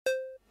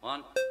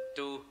1,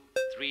 2,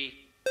 3,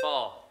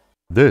 4.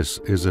 This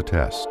is a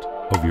test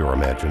of your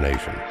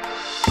imagination.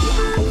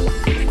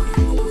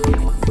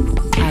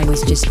 I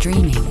was just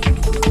dreaming.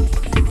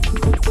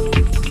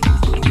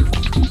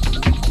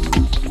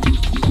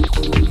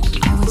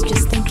 I was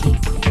just thinking,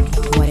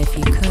 what if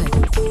you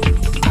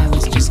could? I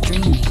was just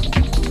dreaming,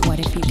 what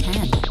if you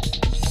can?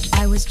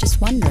 I was just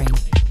wondering,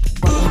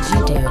 what would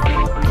you do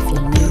if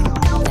you knew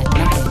that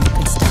nothing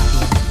could stop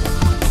you?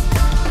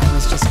 I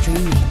was just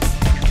dreaming.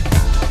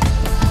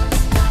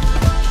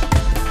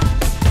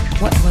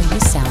 What will you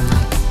sound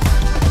like?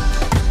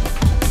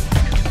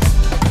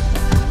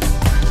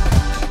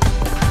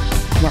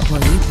 What will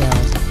you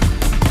build?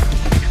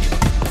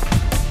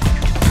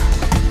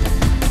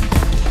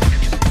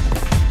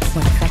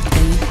 What effect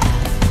will you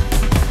have?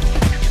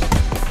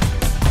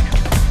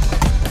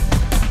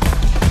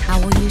 How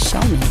will you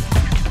show me?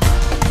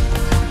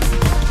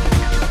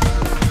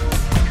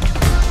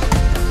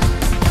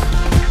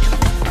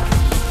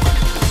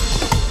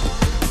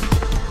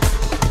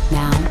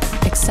 Now,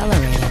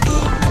 accelerate it.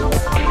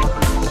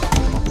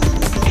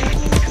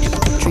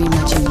 Dream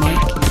what you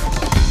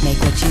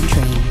make what you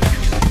dream.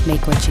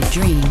 Make what you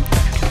dream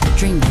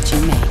what you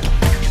make.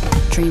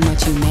 Dream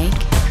what you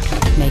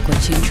make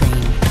what you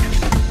dream.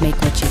 Make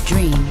what you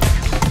dream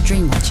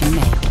what you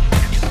make.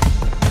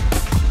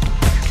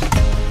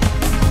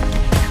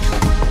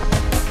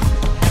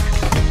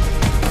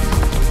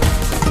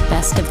 The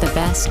best of the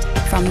best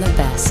from the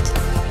best.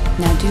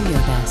 Now do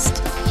your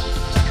best.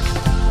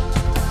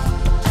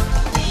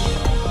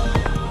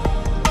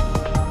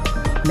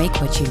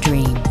 Make what you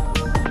dream.